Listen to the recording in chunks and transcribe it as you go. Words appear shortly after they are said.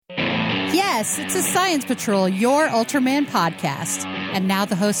Yes, it's a Science Patrol, your Ultraman podcast. And now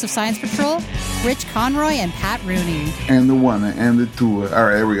the hosts of Science Patrol, Rich Conroy and Pat Rooney. And the one and the two. All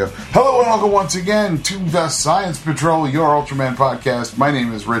right, there we go. Hello and welcome once again to the Science Patrol, your Ultraman podcast. My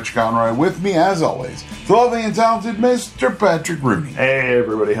name is Rich Conroy. With me, as always, the lovely and talented Mr. Patrick Rooney. Hey,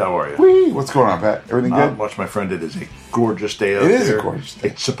 everybody, how are you? Whee! What's going on, Pat? Everything good? Not much, my friend. It is a gorgeous day out there. It is a gorgeous day.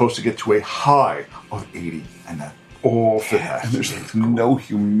 It's supposed to get to a high of 80, and that all fit has. And there's no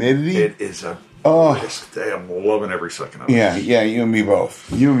humidity. It is a gorgeous day. I'm loving every second of it. Yeah, you and me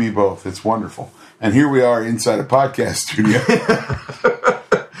both. You and me both. It's wonderful. And here we are inside a podcast studio.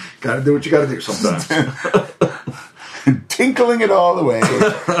 Gotta do what you gotta do sometimes. Tinkling it all the way.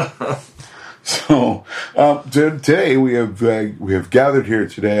 So today we have gathered here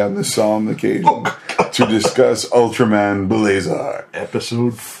today on this solemn occasion to discuss Ultraman Blazar.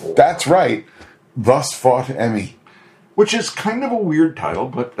 Episode 4. That's right. Thus fought Emmy. Which is kind of a weird title,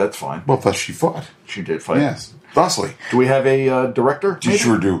 but that's fine. Well, thus she fought. She did fight. Yes. Thusly. Do we have a director? You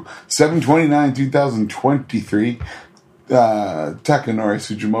sure do. 7/29/2023. Takanori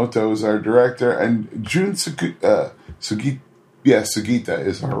Sugimoto is our director, and Jun Sugita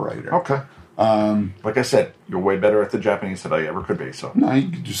is our writer. Okay. Like I said, you're way better at the Japanese than I ever could be. So no, you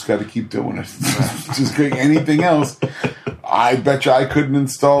just got to keep doing it. Just like anything else. I bet you I couldn't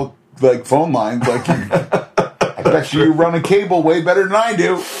install like phone lines like you. I bet you run a cable way better than I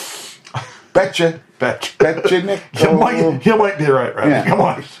do. Betcha, Nick. You might be right. Yeah. Come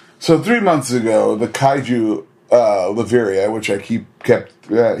on. So 3 months ago, the kaiju Laveria, which I kept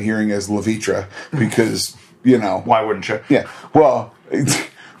hearing as Levitra, because why wouldn't you? Yeah. Well,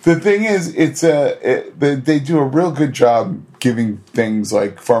 the thing is, they do a real good job giving things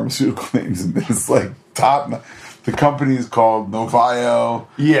like pharmaceutical names, and it's like top. The company is called Novio.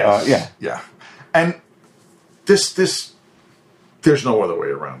 Yes. Yeah. And this, there's no other way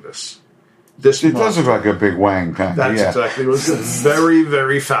around this. It does look like a big wang kind of. That's exactly what it is. Very,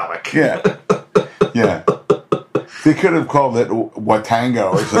 very phallic. Yeah. Yeah. They could have called it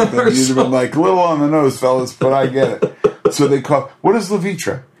Watango or something. You'd have been like, a little on the nose, fellas, but I get it. So they call. What is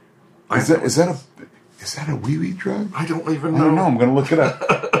Levitra? Is that a wee drug? I don't even know. I don't know. I'm going to look it up.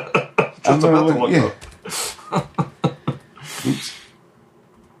 Just about to look up. Oops.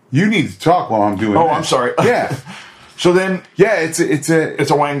 You need to talk while I'm doing. Oh, this. I'm sorry. Yeah. So then, yeah, it's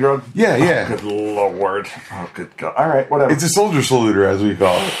a wang drug. Yeah. Oh, good lord. Oh, good God. All right, whatever. It's a soldier saluter, as we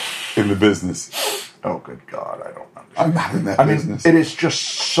call it in the business. Oh, good God. I don't understand. I'm not in that business. It is just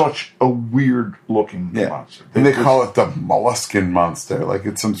such a weird looking monster. And they call it the molluscan monster, like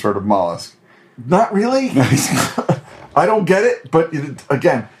it's some sort of mollusk. Not really. I don't get it, but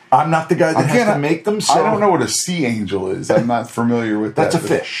again, I'm not the guy that has to make them. So I don't know what a sea angel is. I'm not familiar with that. That's a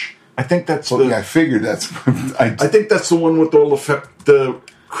fish. I think that's I figured that's. I think that's the one with all the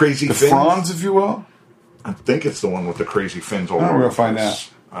crazy fins. The fronds, if you will. I think it's the one with the crazy fins. We're gonna find out.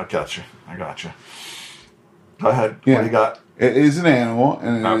 I got you. Go ahead. Yeah. What do you got? It is an animal,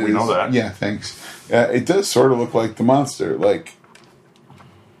 and we know that. Yeah, thanks. It does sort of look like the monster. Like.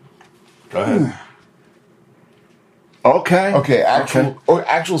 Go ahead. Okay.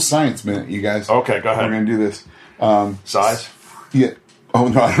 Actual science minute, you guys. Okay, go ahead. We're gonna do this. Size. Yeah. Oh,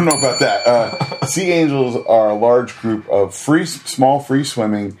 no, I don't know about that. Sea angels are a large group of small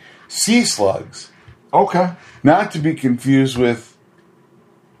free-swimming sea slugs. Okay. Not to be confused with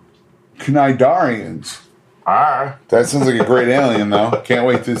Cnidarians. That sounds like a great alien, though. Can't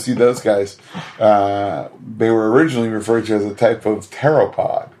wait to see those guys. They were originally referred to as a type of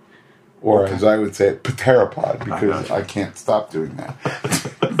pteropod. Or, as I would say, pteropod, because I can't stop doing that.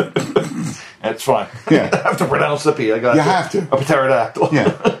 That's fine. Yeah. I have to pronounce the P. I got You have to. A pterodactyl.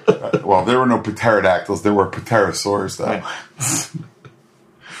 Yeah. Well, there were no pterodactyls. There were pterosaurs, though.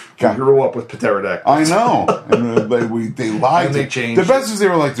 I grew up with pterodactyls. I know. And they lied. And they changed. The best is they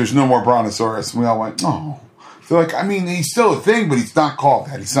were like, there's no more brontosaurus. And we all went, no. They're like, I mean, he's still a thing, but he's not called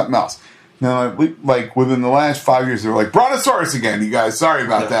that. He's something else. Now, like within the last 5 years, they were like, brontosaurus again, you guys. Sorry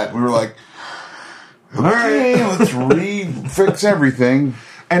about that. We were like, okay, let's fix everything.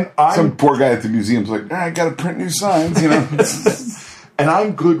 And some poor guy at the museum's like, I got to print new signs, And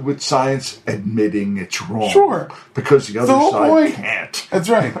I'm good with science admitting it's wrong. Sure. Because the other side can't. That's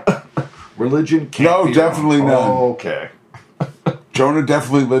right. Religion can't be definitely wrong. not. Okay. Jonah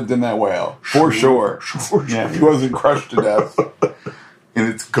definitely lived in that whale. For sure. Yeah, he wasn't crushed to death in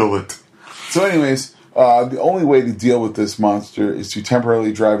its gullet. So anyways, the only way to deal with this monster is to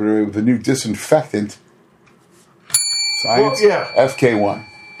temporarily drive it away with a new disinfectant. Science? Well, yeah. FK1.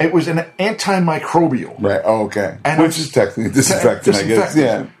 It was an antimicrobial. Right. Oh, okay. And which is technically a disinfectant, I guess.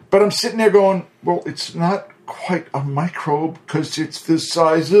 Yeah. But I'm sitting there going, well, it's not quite a microbe because it's the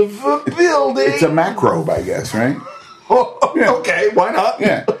size of a building. It's a macrobe, I guess, right? Okay, why not?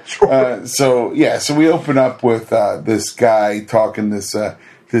 Yeah. Sure. So we open up with this guy talking this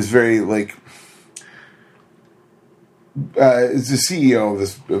very like is the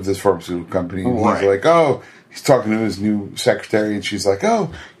CEO of this pharmaceutical company, and right. He's like, oh, he's talking to his new secretary, and she's like, oh,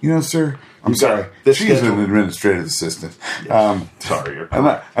 sir, I'm sorry, she's an administrative assistant. Yes. Sorry, you're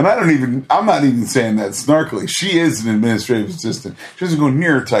I'm not even saying that snarkily. She is an administrative assistant. She doesn't go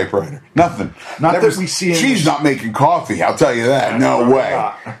near a typewriter. Nothing. That we see. She's not making coffee. I'll tell you that. No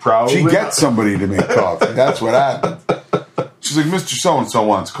way. Probably she gets somebody to make coffee. That's what happened. She's like, Mr. So-and-so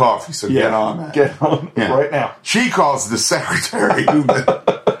wants coffee, so get on that. Get on right now. She calls the secretary.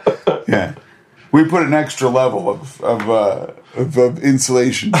 Yeah. We put an extra level of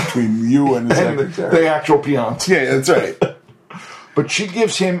insulation between you and the secretary. The actual peons. Yeah, that's right. But she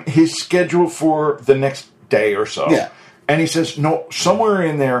gives him his schedule for the next day or so. Yeah. And he says, no, somewhere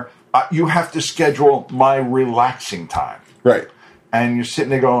in there, you have to schedule my relaxing time. Right. And you're sitting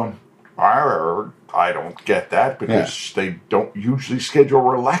there going, I don't get that because they don't usually schedule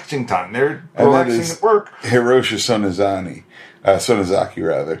relaxing time. They're relaxing at work. Hiroshi Sonozaki,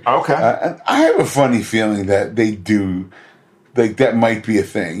 rather. Okay. And I have a funny feeling that they do, like that might be a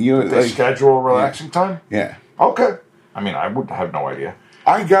thing. They schedule relaxing time? Yeah. Okay. I mean, I would have no idea.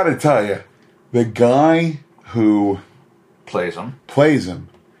 I got to tell you, the guy who plays him,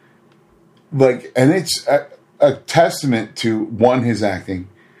 like, and it's a testament to one, his acting,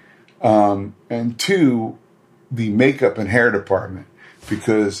 and two, the makeup and hair department,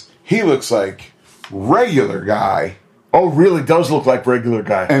 because he looks like regular guy. Oh, really does look like regular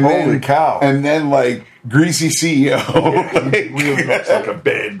guy. And Holy cow. And then, like, greasy CEO. Yeah, he really looks like a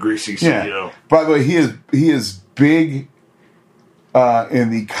bad, greasy CEO. Yeah. By the way, he is big in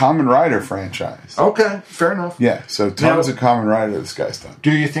the Kamen Rider franchise. Okay, fair enough. Yeah, so tons of Kamen Rider this guy's done.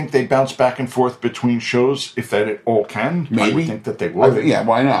 Do you think they bounce back and forth between shows if that it all can? Maybe. I would think that they would. Yeah,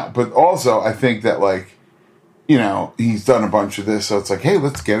 why not? But also, I think that, like, he's done a bunch of this, so it's like, hey,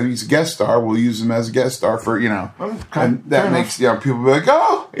 let's get him. He's a guest star. We'll use him as a guest star for, Okay, and that makes people be like,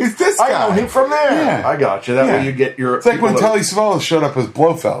 oh, it's this guy. I know him from there. Yeah. I got you. That way you get your... It's like when Telly Savalas showed up as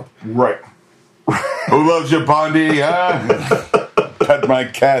Blofeld. Right. Who loves you, Bondi? Pet my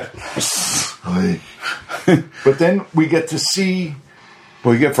cat. But then we get to see...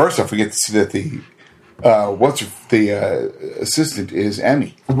 Well, first off, we get to see that the assistant is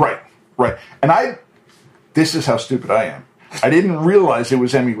Emmy. Right. And this is how stupid I am. I didn't realize it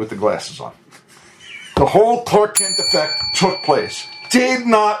was Emmy with the glasses on. The whole Clark Kent effect took place. Did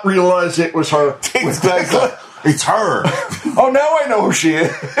not realize it was her. It's her. Oh, now I know who she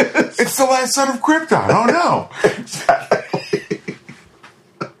is. It's the last son of Krypton. Oh, no. Exactly.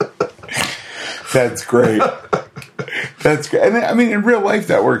 That's great. That's great. And I mean, in real life,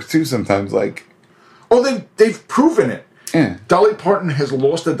 that works too sometimes. Like, oh, they've proven it. Yeah. Dolly Parton has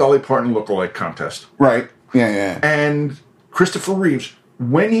lost the Dolly Parton lookalike contest. Right. Yeah. And Christopher Reeves,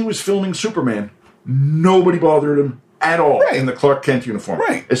 when he was filming Superman, nobody bothered him at all in the Clark Kent uniform.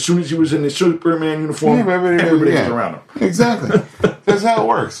 Right. As soon as he was in the Superman uniform, everybody was around him. Exactly. That's how it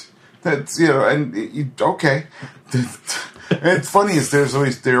works. That's, okay. It's funny is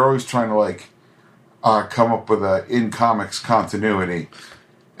they're always trying to, like, come up with a in comics continuity.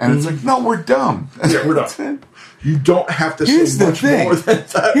 And it's like, no, we're dumb. Yeah, we're dumb. You don't have to say much more than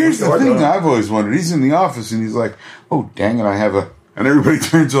that. Here's the thing I've always wondered. He's in the office and he's like, oh, dang it, I have a... And everybody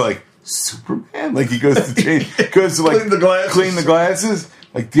turns to, like, Superman? Like, he goes to clean the glasses.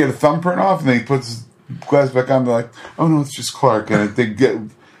 Like, to get a thumbprint off, and then he puts his glasses back on and they're like, oh, no, it's just Clark. And they get...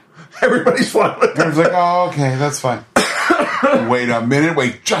 Everybody's fine with that. Everyone's like, oh, okay, that's fine. Wait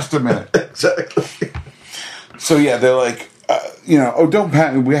just a minute. Exactly. So, yeah, they're like... don't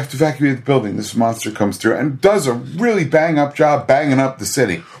panic. We have to evacuate the building. This monster comes through and does a really bang-up job banging up the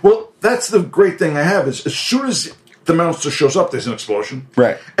city. Well, that's the great thing I have is as soon as the monster shows up, there's an explosion.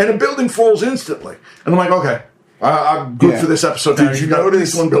 Right. And a building falls instantly. And I'm like, okay, I'm good for this episode. Did you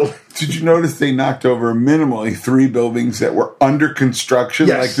notice one building? Did you notice they knocked over minimally 3 buildings that were under construction?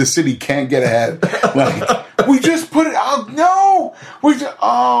 Yes. Like the city can't get ahead. Like, we just put it out. No!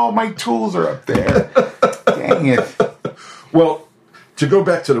 My tools are up there. Dang it. Well, to go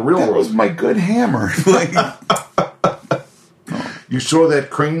back to the real world. That was my good hammer. You saw that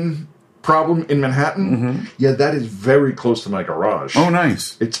crane problem in Manhattan? Mm-hmm. Yeah, that is very close to my garage. Oh,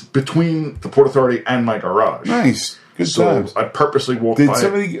 nice. It's between the Port Authority and my garage. Nice. Good times. I purposely walked by.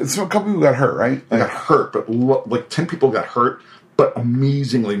 So a couple people got hurt, right? They got hurt, but like 10 people got hurt, but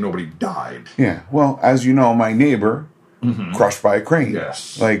amazingly nobody died. Yeah. Well, as you know, my neighbor crushed by a crane.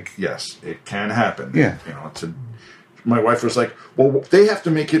 Yes. Like, yes, it can happen. Yeah. You know, my wife was like, well, they have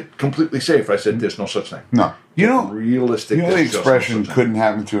to make it completely safe. I said, there's no such thing. no. You know, Realistic. the there's just no expression such thing. couldn't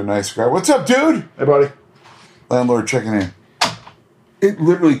happen to a nicer guy. What's up, dude? Hey, buddy. Landlord checking in. It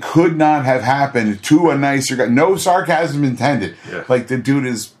literally could not have happened to a nicer guy. No sarcasm intended. Yeah. Like, the dude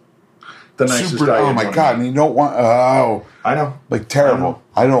is The nicest super. guy. Oh in my one god! And minute. you don't want. Oh, I know. like terrible.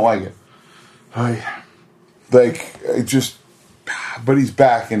 I don't like it. Like it just. But he's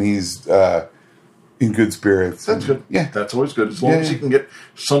back and he's in good spirits. That's good. Yeah, That's always good. As long as he can get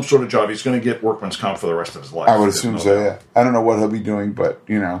some sort of job, he's going to get workman's comp for the rest of his life. I would There's assume no so. doubt. Yeah, I don't know what he'll be doing, but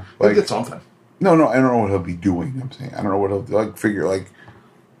you know, He'll like get something. no, I don't know what he'll be doing. I'm saying I don't know what he'll like. Figure like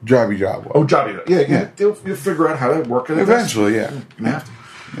jobby job. Oh, jobby. Yeah. You'll figure out how to work it. Eventually, yeah. You're gonna have to.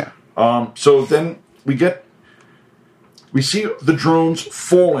 Yeah. So then we see the drones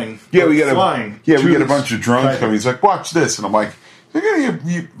falling. Yeah, we get flying. we get a this bunch of drones guy. coming. He's like, "Watch this," and I'm like, "They're gonna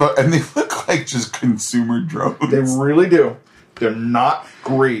get," and they look like just consumer drones. They really do. They're not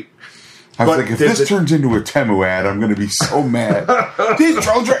great. I was but like, if there's this turns into a Temu ad, I'm going to be so mad. These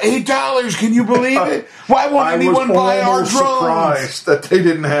drones are $8. Can you believe it? Why won't anyone buy our almost drones? surprised that they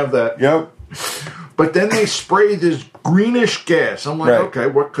didn't have that. Yep. But then they spray this greenish gas. I'm like, Right. okay,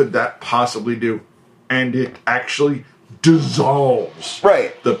 what could that possibly do? And it actually dissolves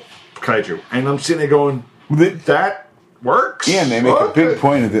Right. the kaiju. And I'm sitting there going, that works? Yeah, and they make a Okay. big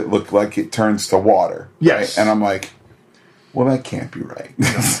point of it look like it turns to water. Yes. Right? And I'm like, well, that can't be right.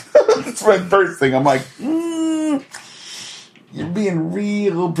 That's my first thing. I'm like, you're being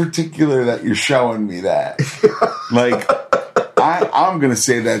real particular that you're showing me that. Like, I'm going to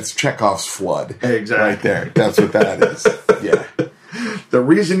say that's Chekhov's flood. Exactly. Right there. That's what that is. Yeah. The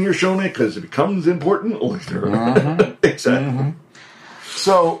reason you're showing it, because it becomes important later. Exactly.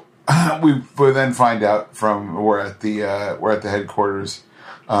 So we then find out from we're at the headquarters,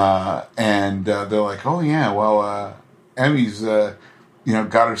 and they're like, "Oh yeah, well, Emmy's got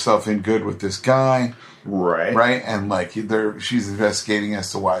herself in good with this guy, Right. And like she's investigating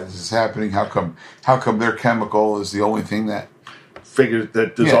as to why this is happening. How come their chemical is the only thing that Figures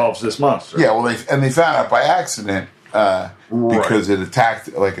that dissolves this monster. yeah? Well, they found out by accident because it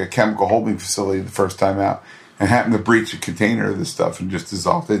attacked like a chemical holding facility the first time out." And happened to breach a container of this stuff and just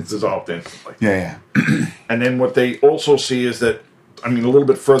dissolved it. Dissolved instantly. Yeah. And then what they also see is that, a little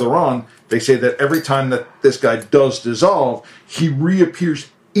bit further on, they say that every time that this guy does dissolve, he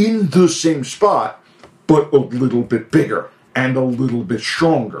reappears in the same spot, but a little bit bigger and a little bit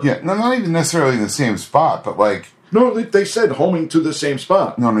stronger. Yeah, no, not even necessarily in the same spot, but like No, they said homing to the same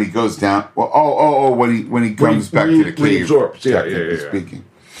spot. no, he goes down. Well, when he comes back to the cave, reabsorbs. Yeah, technically yeah. speaking.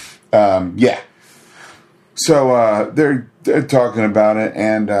 Yeah. So they're talking about it,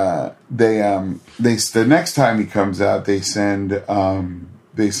 and they the next time he comes out, they send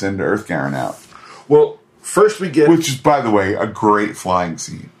Earth Garen out, Well, first we get... which is, by the way, a great flying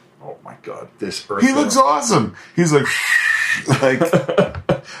scene. Oh my God, this Earth... He looks awesome. He's like, like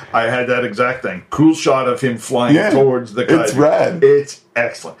I had that exact thing. Cool shot of him flying towards the guy. It's rad. It's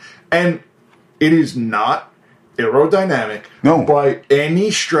excellent. And it is not aerodynamic by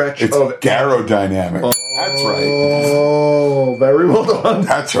any stretch it's of... aerodynamic. That's right. Oh, very well done.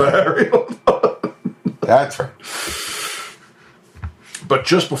 That's right. Very well done. That's right. But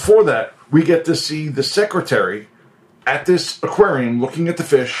just before that, we get to see the secretary at this aquarium looking at the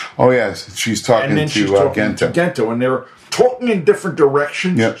fish. Oh yes, she's talking And then to she's talking to Gento. Gento, and they're talking in different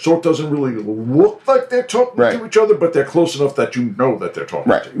directions, Yep. so it doesn't really look like they're talking Right. to each other, but they're close enough that you know that they're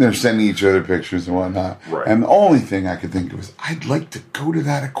talking Right, to. they're sending each other pictures and whatnot. Right. And the only thing I could think of is, I'd like to go to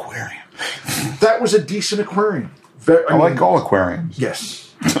that aquarium. That was a decent aquarium. I like all aquariums.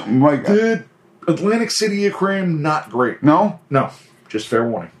 Yes. I'm like, The Atlantic City Aquarium, not great. no, No, just fair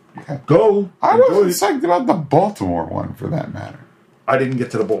warning. Okay. Go. I enjoy wasn't it. psyched about the Baltimore one for that matter. I didn't get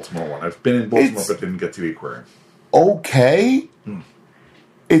to the Baltimore one. I've been in Baltimore, It's- but didn't get to the aquarium. Okay,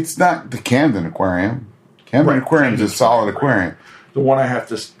 it's not the Camden Aquarium. Camden Right. Aquarium's a Camden's solid right. aquarium. The one I have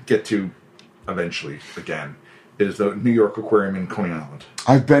to get to eventually again is the New York Aquarium in Coney Island.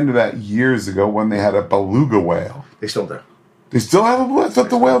 I've been to that years ago when they had a beluga whale. They still do. They still have a beluga? I thought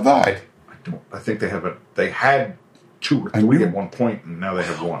the whale died. I think they have they had 2 or 3 we- at one point, and now they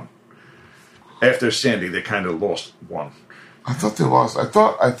have 1. After Sandy, they kind of lost 1. I thought they lost.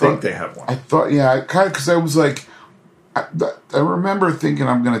 I think they have 1. I thought, yeah, I kind of, because I was like, I remember thinking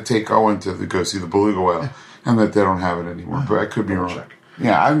I'm going to take Owen to go see the beluga whale, and that they don't have it anymore. But I could be wrong. check.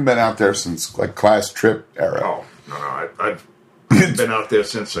 Yeah, I haven't been out there since like class trip era. Oh, no, I've been out there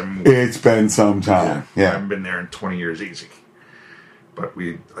since It's been some time. I Yeah, haven't been there in 20 years easy. But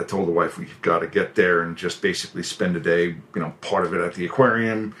I told the wife we've got to get there and just basically spend a day, part of it at the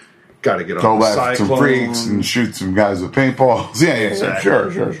aquarium. Got to get on the laugh at some freaks and shoot some guys with paintballs. Yeah, exactly.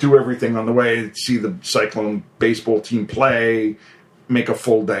 Sure. Do everything on the way. See the Cyclone baseball team play. Make a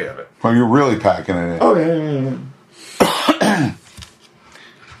full day of it. Well, you're really packing it in. Oh yeah.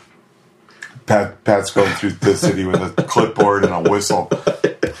 Pat's going through the city with a clipboard and a whistle.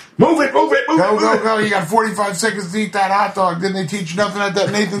 Move it. Go. You got 45 seconds to eat that hot dog. Didn't they teach you nothing at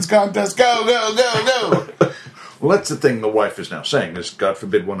that Nathan's contest? Go. Well, that's the thing the wife is now saying is, God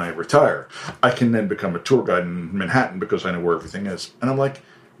forbid when I retire, I can then become a tour guide in Manhattan because I know where everything is. And I'm like,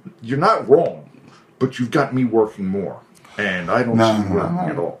 you're not wrong, but you've got me working more. And I don't see you working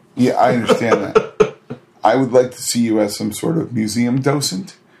at all. Yeah, I understand that. I would like to see you as some sort of museum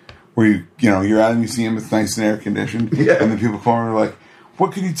docent where you're at a museum, it's nice and air conditioned, and then people come over and are like,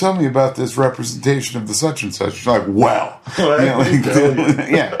 what can you tell me about this representation of the such and such? You're like,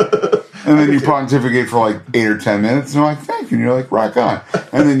 yeah. And then you pontificate for like 8 or 10 minutes, and they're like, thank you. And you're like, rock on.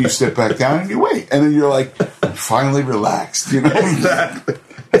 And then you sit back down and you wait. And then you're like, I'm finally relaxed. Exactly.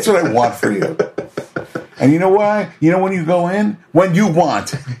 That's what I want for you. And you know why? You know when you go in? When you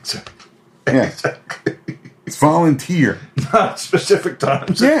want. Yeah. Exactly. It's volunteer. Not specific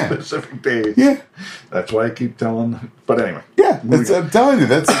times, specific days. Yeah. That's why I keep telling them. But anyway. Yeah, I'm telling you,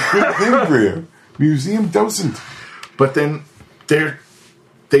 that's a good thing for you. Museum docent. But then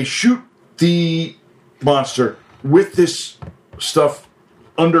they shoot the monster with this stuff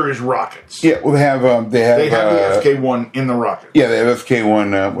under his rockets. Yeah, well, they have the FK-1 in the rocket. Yeah, they have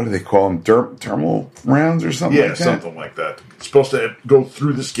FK-1. What do they call them? Thermal rounds or something? Yeah, something like that. It's supposed to go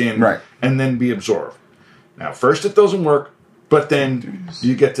through the skin, and then be absorbed. Now, first it doesn't work, but then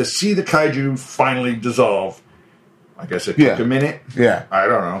you get to see the kaiju finally dissolve. I guess it took a minute. Yeah, I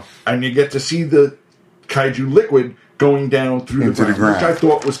don't know. And you get to see the kaiju liquid going down through the ground, which I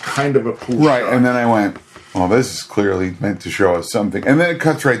thought was kind of a cool shot. And then I went, well, this is clearly meant to show us something. And then it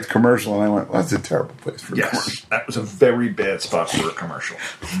cuts right to commercial, and I went, well, that's a terrible place for a commercial. That was a very bad spot for a commercial.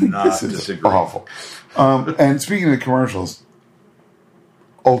 Not disagree. Awful. And speaking of commercials,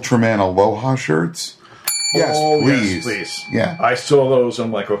 Ultraman Aloha shirts. Yes, please. Yes, please. Yeah. I saw those.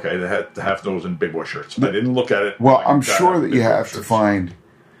 I'm like, okay, they had to have those in Big Boy shirts. I didn't look at it. Well, I'm sure that you have to find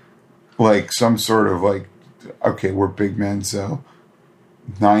like some sort of like, okay, we're big men, so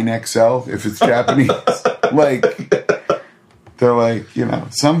 9XL if it's Japanese. Like, they're like,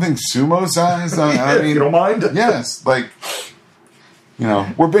 something sumo size. I mean, you don't mind? Yes. Like,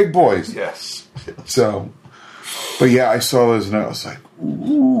 we're big boys. Yes. So, but yeah, I saw those and I was like,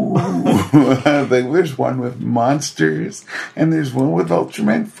 ooh. Like, there's one with monsters and there's one with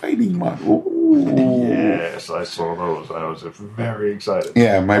Ultraman fighting monsters. Yes, I saw those. I was very excited.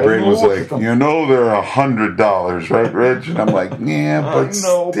 Yeah, my brain was like, they're $100, right, Rich? And I'm like, yeah, but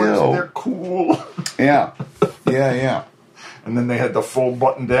still. But they're cool. Yeah. And then they had the full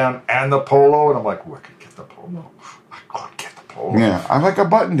button down and the polo, and I'm like, I could get the polo. I could get the polo. Yeah, I like a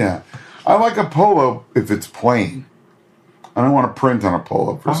button down. I like a polo if it's plain. I don't want to print on a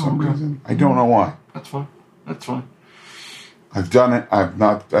polo for some reason. I don't know why. That's fine. I've done it. I've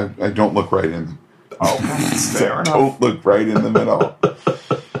not. I don't look right in them. Okay, fair enough. Don't look right in them at all.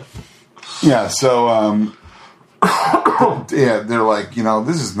 Yeah. So, they're like,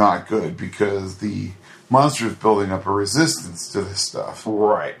 this is not good because the monster is building up a resistance to this stuff,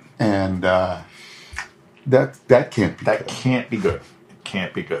 right? And that can't be. That can't be good. It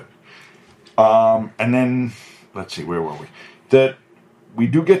can't be good. And then let's see, where were we? That we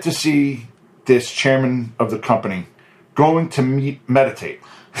do get to see this chairman of the company going to meditate.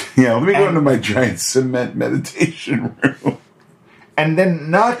 Yeah, let me go into my giant cement meditation room. And then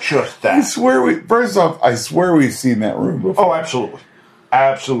not just that. I swear we've seen that room before. Oh, absolutely.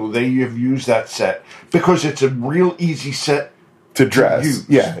 Absolutely. They have used that set because it's a real easy set to dress.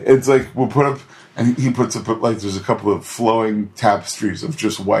 Yeah, it's like we'll put up, and he puts up like there's a couple of flowing tapestries of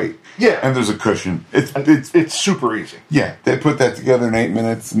just white. Yeah. And there's a cushion. It's super easy. Yeah, they put that together in 8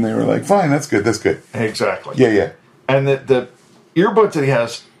 minutes, and they were like, fine, that's good. Exactly. Yeah. And the earbuds that he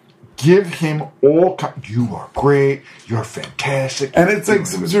has give him all you are great, you're fantastic. And it's like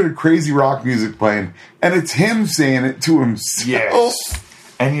some sort of crazy rock music playing, and it's him saying it to himself. Yes.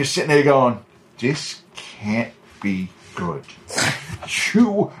 And you're sitting there going, this can't be good.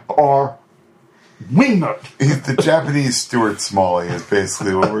 You are wingnut. He's the Japanese Stuart Smalley is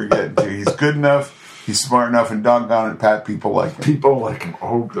basically what we're getting to. He's good enough, he's smart enough, and doggone it, Pat, people like him. People like him.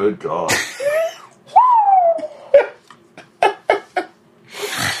 Oh, good God.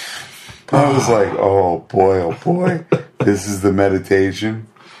 I was like, oh boy, this is the meditation.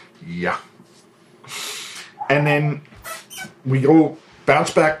 Yeah. And then we go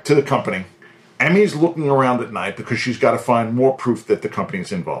bounce back to the company. Emmy's looking around at night because she's got to find more proof that the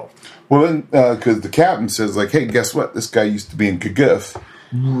company's involved. Well, then, because the captain says, like, hey, guess what? This guy used to be in Kaguf.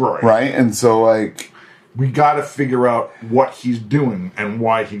 Right? And so, like... we got to figure out what he's doing and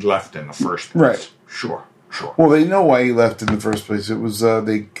why he left in the first place. Right. Sure. Well, they know why he left in the first place. It was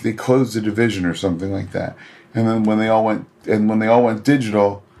they closed the division or something like that. And then when they all went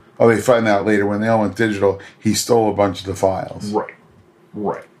digital, they find out later when they all went digital, he stole a bunch of the files.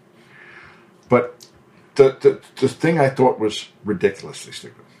 Right. But the thing I thought was ridiculously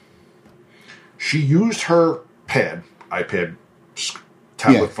stupid. She used her iPad,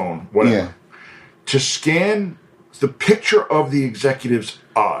 tablet phone, whatever, to scan the picture of the executive's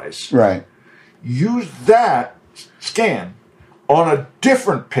eyes. Right. Use that scan on a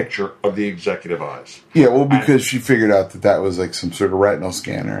different picture of the executive eyes. Yeah, well, because she figured out that was like some sort of retinal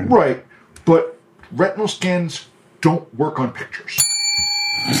scanner. Right. But retinal scans don't work on pictures.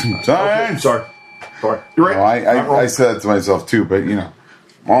 Sorry. Sorry. You're right. No, I said that to myself too, but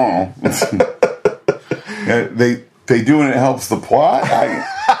oh, they do and it helps the plot.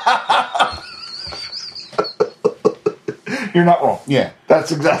 You're not wrong. Yeah,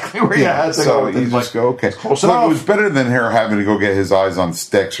 that's exactly where you had to so go. You just go, okay. Look, it was better than her having to go get his eyes on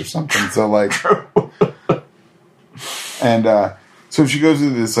sticks or something. So like, and so she goes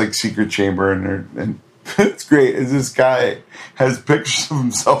into this like secret chamber, and it's great. Is this guy has pictures of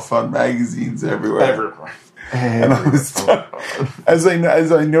himself on magazines everywhere. And I was as I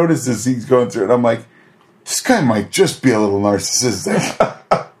noticed this, he's going through it. I'm like, this guy might just be a little narcissistic.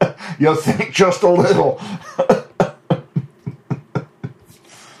 You think just a little.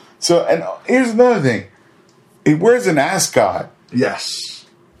 So, and here's another thing. He wears an ascot. Yes.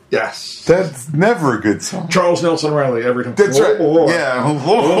 That's never a good sign. Charles Nelson Riley, every time. That's right. Yeah. And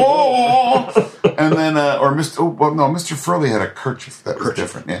then, Mr. Furley had a kerchief that was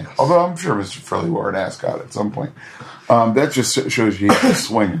different. Yeah. Although I'm sure Mr. Furley wore an ascot at some point. That just shows you he's a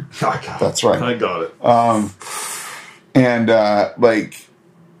swinger. That's right. I got it.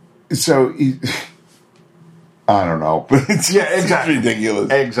 So he... I don't know, but it's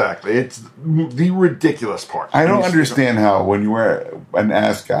ridiculous. Exactly. It's the ridiculous part. I don't understand how when you wear an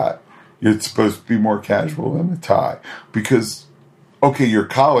ascot, you're supposed to be more casual than a tie. Because, okay, your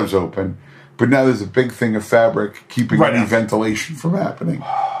collar's open, but now there's a big thing of fabric keeping any ventilation from happening.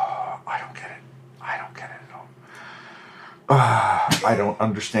 I don't get it at all. I don't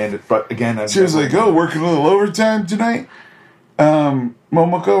understand it, but again... Seriously, working a little overtime tonight?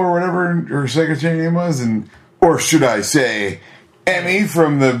 Momoko or whatever her secretary name was, or should I say, Emmy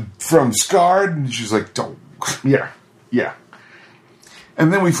from Scarred? And she's like, don't. Yeah.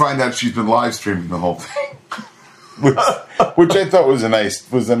 And then we find out she's been live streaming the whole thing, which I thought was a nice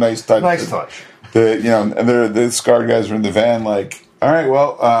touch. Nice touch. And the Scarred guys are in the van, like, all right,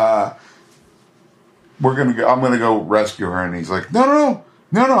 well, I'm gonna go rescue her, and he's like, no.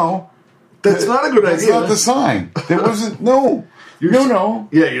 That's not a good idea. That's not the sign. There wasn't no. No.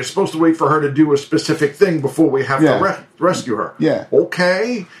 Yeah, you're supposed to wait for her to do a specific thing before we have to rescue her. Yeah.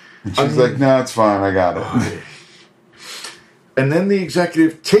 Okay. And she's like, no, it's fine. I got it. And then the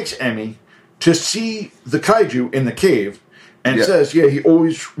executive takes Emmy to see the kaiju in the cave and says, he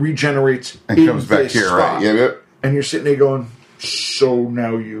always regenerates and comes back here, spot. Right? Yep. And you're sitting there going, so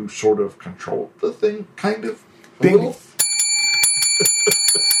now you sort of control the thing, kind of? Bing.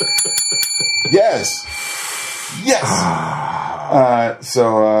 Yes.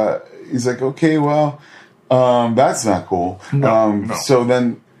 So he's like, okay, well, that's not cool. No. So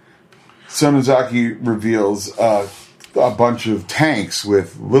then Sonozaki reveals a bunch of tanks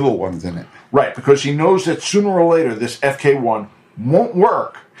with little ones in it. Right, because he knows that sooner or later this FK1 won't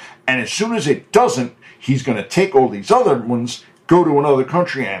work, and as soon as it doesn't, he's going to take all these other ones, go to another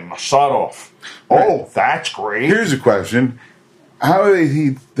country, and sod off. Right. Oh, that's great. Here's a question. How does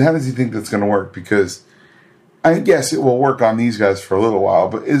he think that's going to work? Because I guess it will work on these guys for a little while,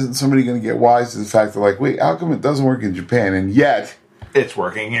 but isn't somebody going to get wise to the fact that, like, wait, how come it doesn't work in Japan, and yet... it's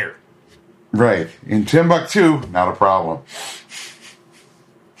working here. Right. In Timbuktu, not a problem.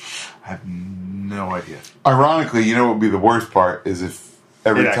 I have no idea. Ironically, you know what would be the worst part is if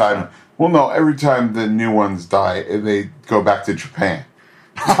every time the new ones die, they go back to Japan.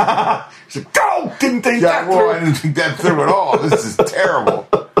 He's like, go! Didn't think that through. I didn't think that through at all. This is terrible.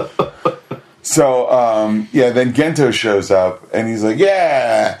 So, then Gento shows up, and he's like,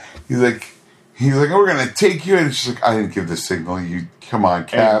 He's like, we're going to take you. And she's like, I didn't give the signal. You come on,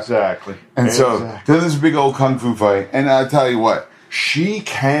 Cap. Exactly. And so, then there's a big old kung fu fight. And I'll tell you what. She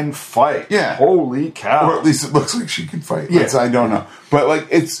can fight. Yeah. Holy cow. Or at least it looks like she can fight. Yes. I don't know. But, like,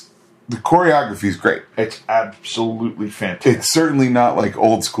 it's the choreography is great. It's absolutely fantastic. It's certainly not like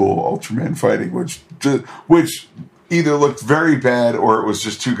old school Ultraman fighting, which either looked very bad or it was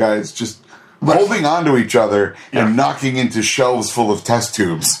just two guys just holding onto each other and knocking into shelves full of test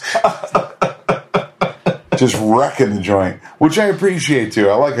tubes. Just wrecking the joint, which I appreciate too.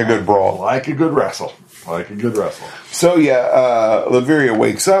 I like a good brawl. Like a good wrestle. So yeah, Laveria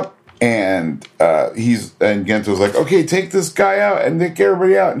wakes up and Gento's like, okay, take this guy out and take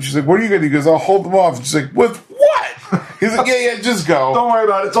everybody out. And she's like, what are you going to do? He goes, I'll hold them off. And she's like, with what? He's like, yeah, just go. Don't worry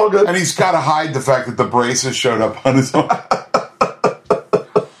about it. It's all good. And he's got to hide the fact that the braces showed up on his own.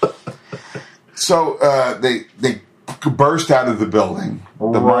 So they burst out of the building,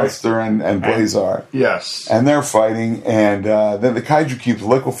 the monster and Blazar. Yes. And they're fighting, and then the kaiju keeps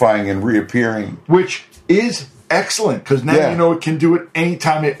liquefying and reappearing. Which is excellent, because now you know it can do it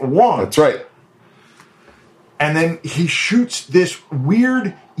anytime it wants. That's right. And then he shoots this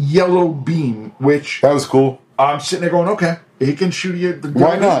weird yellow beam, which... That was cool. I'm sitting there going, okay, he can shoot you.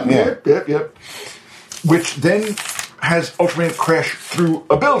 Why not? Yeah. Yep. Which then has Ultraman crash through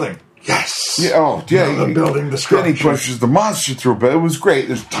a building. Yes. Yeah. The building destruction. Then he pushes the monster through, but it was great.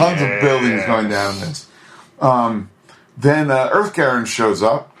 There's tons of buildings going down this. Then Earth Garen shows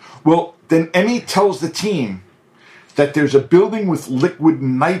up. Well, then Emmy tells the team that there's a building with liquid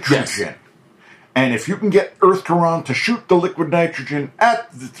nitrogen. Yes. And if you can get Earth Garen to shoot the liquid nitrogen at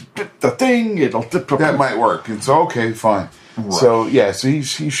the thing, it'll... That might work. And so, okay, fine. Right. So, so he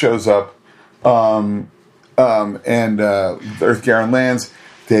shows up. And Earth Garen lands.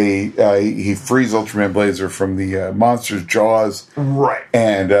 He frees Ultraman Blazar from the monster's jaws. Right.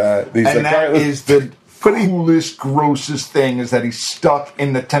 And he's like, that is the coolest, grossest thing, is that he's stuck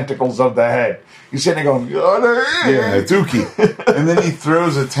in the tentacles of the head. He's sitting there going, yeah, Dookie. And then he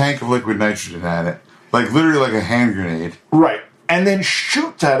throws a tank of liquid nitrogen at it. Like, literally like a hand grenade. Right. And then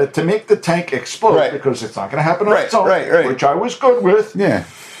shoots at it to make the tank explode, because it's not going to happen on its own, which I was good with. Yeah.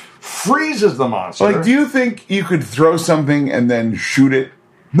 Freezes the monster. Like, do you think you could throw something and then shoot it?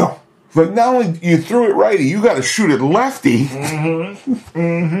 No. But not only you threw it righty, you got to shoot it lefty.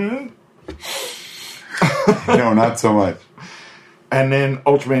 No, not so much. And then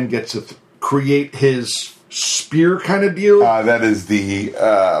Ultraman gets to create his spear kind of deal. That is the,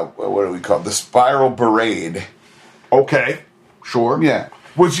 what do we call it? The Spiral Parade. Okay, sure. Yeah.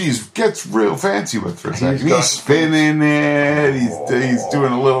 Which he gets real fancy with for a second. He's spinning it. He's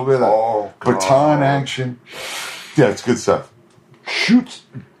doing a little bit of baton action. Yeah, it's good stuff.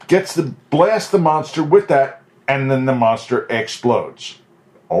 Gets to blast the monster with that, and then the monster explodes.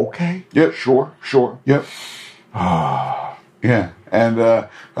 Okay. Yep. Sure. Yep. Yeah. And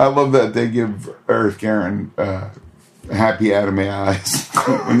I love that they give Earth Garen happy anime eyes.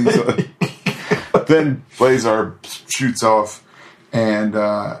 Then Blazar shoots off, and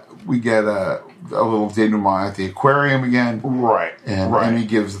we get a little denouement at the aquarium again. Right. And Emmy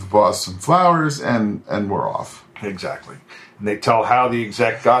gives the boss some flowers, and we're off. Exactly. And they tell how the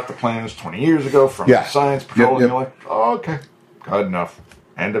exec got the plans 20 years ago from the Science Patrol, and you're like, oh, okay, good enough.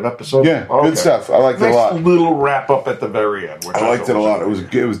 End of episode. Yeah, good stuff. I liked it a lot. Nice little wrap up at the very end. Which I liked it a lot. It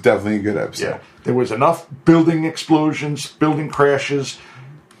was definitely a good episode. Yeah, there was enough building explosions, building crashes,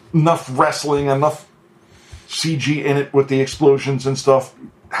 enough wrestling, enough CG in it with the explosions and stuff.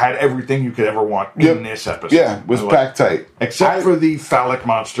 Had everything you could ever want in this episode. Yeah, it was packed tight. Except for the phallic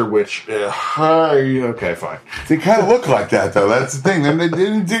monster, which, okay, fine. They kind of look like that, though. That's the thing. And they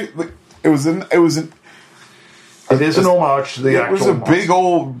didn't do. Like, it is an homage to the actual. It was a big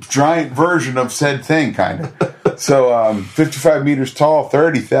old giant version of said thing, kind of. So, 55 meters tall,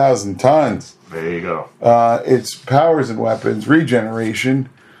 30,000 tons. There you go. Its powers and weapons, regeneration,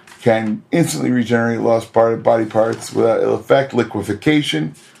 can instantly regenerate lost body parts without ill effect,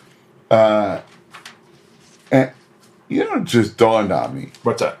 liquefaction. And it just dawned on me.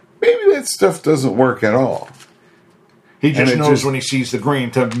 What's that? Maybe that stuff doesn't work at all. He just knows when he sees the green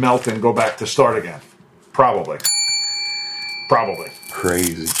to melt and go back to start again. Probably.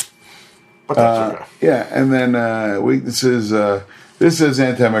 Crazy. But that's okay. Yeah, and then weaknesses. This is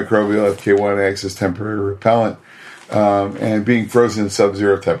antimicrobial. FK1X is temporary repellent. And being frozen in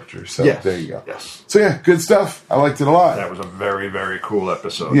sub-zero temperatures. So there you go. Yes. So yeah, good stuff. I liked it a lot. That was a very, very cool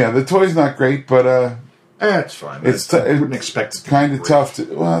episode. Yeah, the toy's not great, but it's fine. I wouldn't expect it's kind of tough to.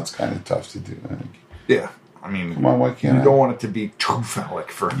 Well, it's kind of tough to do. I think. Yeah, I mean, come on, why can't you don't want it to be too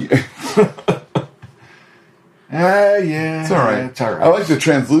phallic for. Yeah. Yeah, it's all right. It's all right. I like the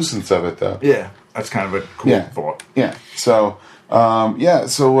translucence of it, though. Yeah, that's kind of a cool thought. Yeah. So, I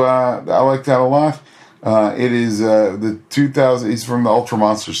like that a lot. It is the 2000. It's from the Ultra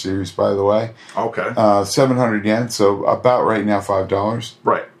Monster series, by the way. Okay. 700 yen. So about right now $5.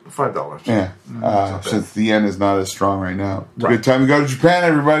 Right. $5. Yeah. Since the yen is not as strong right now. It's a Right. good time to go to Japan,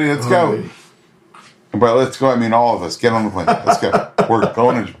 everybody. Let's go. But let's go. I mean, all of us. Get on the plane. Let's go. We're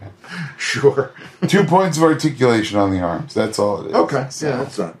going to Japan. Sure. 2 points of articulation on the arms. That's all it is. Okay. So, Yeah,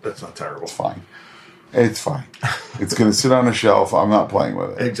 that's not terrible. it's fine. It's fine. It's going to sit on a shelf. I'm not playing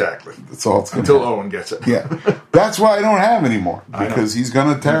with it. Exactly. That's all it's going Until to Owen gets it. Yeah. That's why I don't have anymore. I know. Because he's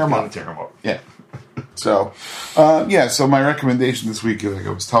going to tear them up. Tear him up. Yeah. So, so my recommendation this week, like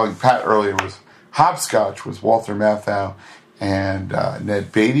I was telling Pat earlier, was Hopscotch with Walter Matthau and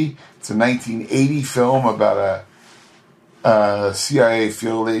Ned Beatty. It's a 1980 film about a CIA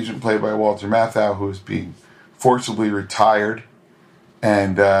field agent played by Walter Matthau who is being forcibly retired.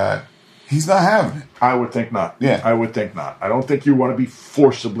 And he's not having it. I would think not. Yeah. I would think not. I don't think you want to be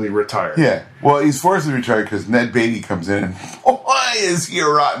forcibly retired. Yeah. Well, he's forcibly retired because Ned Beatty comes in and, why is he a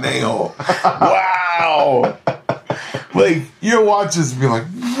rotten a-hole? Wow. Like, you'll watch this and be like,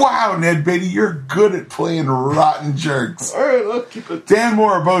 wow, Ned Beatty, you're good at playing rotten jerks. All right, let's keep it. Dan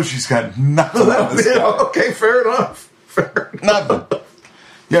Moraboshi's got nothing on this guy. Okay, fair enough. Nothing.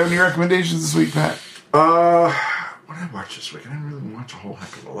 You have any recommendations this week, Pat? What did I watch this week? I didn't really watch a whole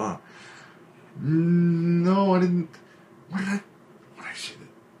heck of a lot. No, I didn't. What did I see?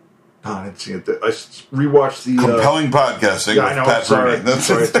 No, I didn't see it. I rewatched the Compelling podcasting Yeah, I with know. Pat Sorry, Rooney.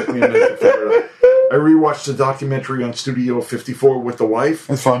 sorry. It took me a minute to figure it out. I rewatched the documentary on Studio 54 with the wife.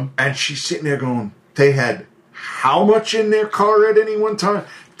 That's fun. And she's sitting there going, they had how much in their car at any one time?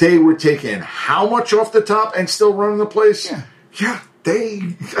 They were taking how much off the top and still running the place? Yeah, they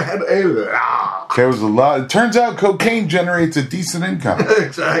had There was a lot. It turns out cocaine generates a decent income.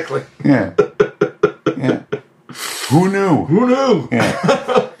 exactly. Yeah. Yeah. Who knew? Who knew?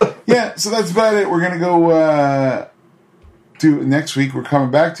 Yeah. Yeah, so that's about it. We're going to go do next week. We're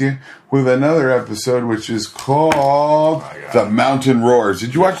coming back to you with another episode, which is called The Mountain Roars.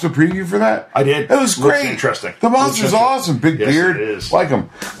 Did you watch the preview for that? I did. It was Looks great. interesting. The monster's Looks awesome. Big Yes, beard. it is. Like him.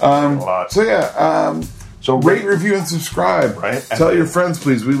 A lot. So, yeah. So rate, review, and subscribe. Right. Tell your friends,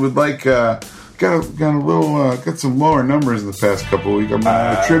 please. We would like... got some lower numbers in the past couple of weeks. I'm going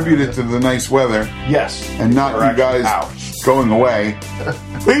to attribute it to the nice weather. Yes. And not you guys going away.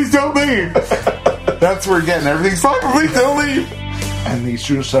 Please don't leave. That's where we're getting. Everything's fine, but please don't leave. And the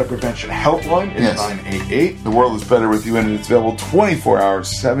suicide prevention helpline is Yes. 988. The world is better with you, and it's available 24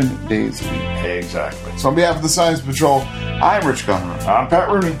 hours, 7 days a week. Exactly. So on behalf of the Science Patrol, I'm Rich Conroy. I'm Pat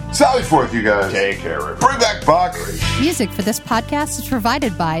Rooney. Sally forth, you guys. Take care, everybody. Bring back Bach. Music for this podcast is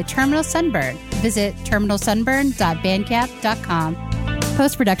provided by Terminal Sunburn. Visit terminalsunburn.bandcamp.com.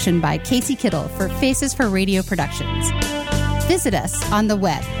 Post-production by Casey Kittle for Faces for Radio Productions. Visit us on the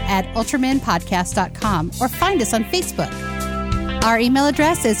web at ultramanpodcast.com or find us on Facebook. Our email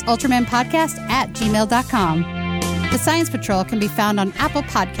address is ultramanpodcast@gmail.com. The Science Patrol can be found on Apple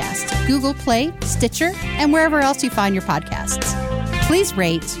Podcasts, Google Play, Stitcher, and wherever else you find your podcasts. Please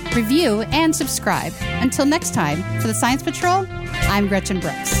rate, review, and subscribe. Until next time, for the Science Patrol, I'm Gretchen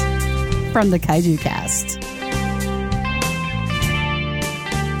Brooks from the Kaiju Cast.